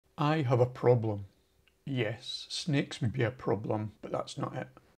I have a problem. Yes, snakes would be a problem, but that's not it.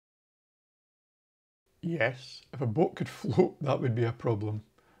 Yes, if a boat could float, that would be a problem,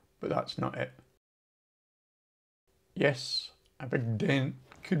 but that's not it. Yes, a big dent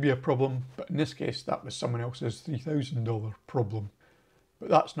could be a problem, but in this case that was someone else's $3,000 problem, but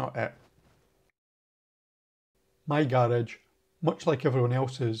that's not it. My garage, much like everyone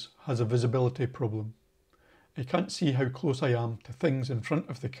else's, has a visibility problem. I can't see how close I am to things in front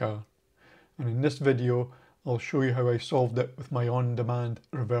of the car, and in this video I'll show you how I solved it with my on-demand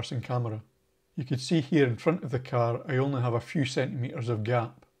reversing camera. You can see here in front of the car I only have a few centimetres of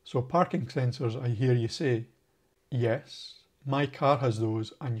gap, so parking sensors, I hear you say. Yes, my car has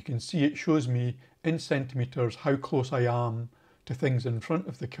those, and you can see it shows me in centimetres how close I am to things in front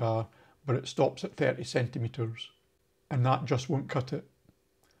of the car, but it stops at 30 centimetres, and that just won't cut it.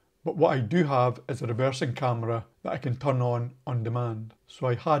 But what I do have is a reversing camera that I can turn on demand, so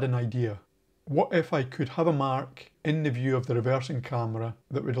I had an idea. What if I could have a mark in the view of the reversing camera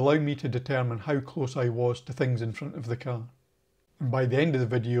that would allow me to determine how close I was to things in front of the car? And by the end of the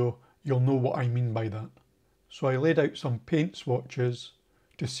video, you'll know what I mean by that. So I laid out some paint swatches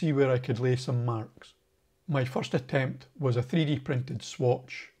to see where I could lay some marks. My first attempt was a 3D printed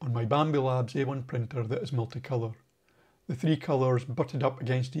swatch on my Bambu Labs A1 printer that is multicolour. The three colours butted up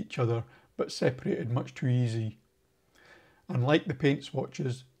against each other but separated much too easy. And like the paint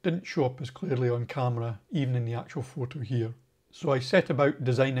swatches, didn't show up as clearly on camera, even in the actual photo here. So I set about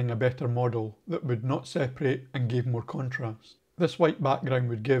designing a better model that would not separate and gave more contrast. This white background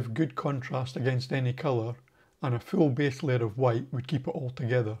would give good contrast against any colour, and a full base layer of white would keep it all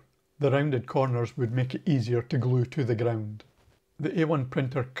together. The rounded corners would make it easier to glue to the ground. The A1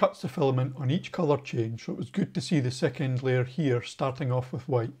 printer cuts the filament on each colour change, so it was good to see the second layer here starting off with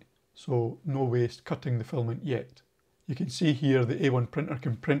white, so no waste cutting the filament yet. You can see here the A1 printer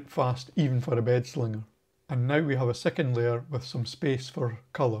can print fast even for a bed slinger. And now we have a second layer with some space for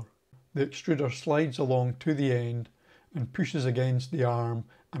colour. The extruder slides along to the end and pushes against the arm,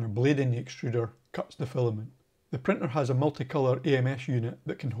 and a blade in the extruder cuts the filament. The printer has a multicolour AMS unit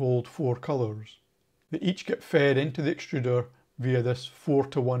that can hold 4 colours. They each get fed into the extruder via this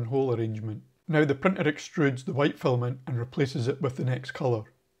 4-to-1 hole arrangement. Now the printer extrudes the white filament and replaces it with the next colour.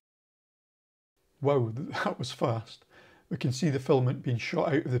 Wow, that was fast. We can see the filament being shot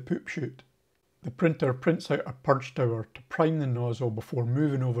out of the poop chute. The printer prints out a purge tower to prime the nozzle before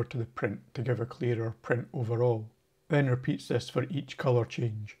moving over to the print to give a clearer print overall. Then repeats this for each colour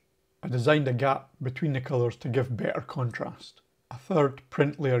change. I designed a gap between the colours to give better contrast. A third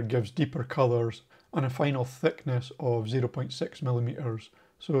print layer gives deeper colours and a final thickness of 0.6mm,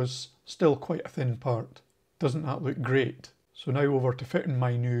 so it's still quite a thin part. Doesn't that look great? So now over to fitting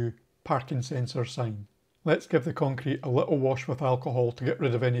my new parking sensor sign. Let's give the concrete a little wash with alcohol to get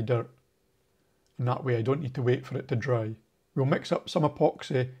rid of any dirt. And that way I don't need to wait for it to dry. We'll mix up some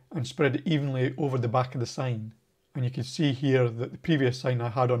epoxy and spread it evenly over the back of the sign. And you can see here that the previous sign I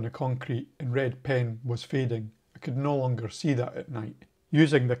had on the concrete in red pen was fading. I could no longer see that at night.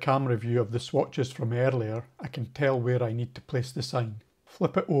 Using the camera view of the swatches from earlier, I can tell where I need to place the sign.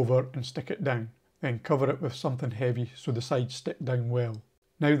 Flip it over and stick it down, then cover it with something heavy so the sides stick down well.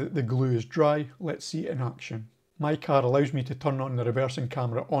 Now that the glue is dry, let's see it in action. My car allows me to turn on the reversing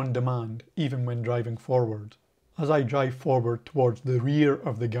camera on demand, even when driving forward. As I drive forward towards the rear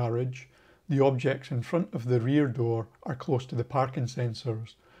of the garage, the objects in front of the rear door are close to the parking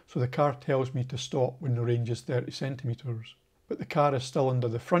sensors, so the car tells me to stop when the range is 30 centimetres. But the car is still under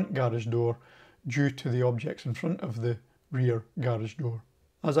the front garage door due to the objects in front of the rear garage door.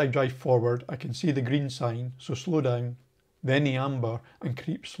 As I drive forward, I can see the green sign, so slow down, then the amber, and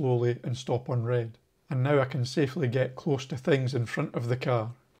creep slowly and stop on red. And now I can safely get close to things in front of the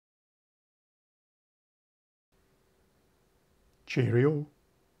car. Cheerio.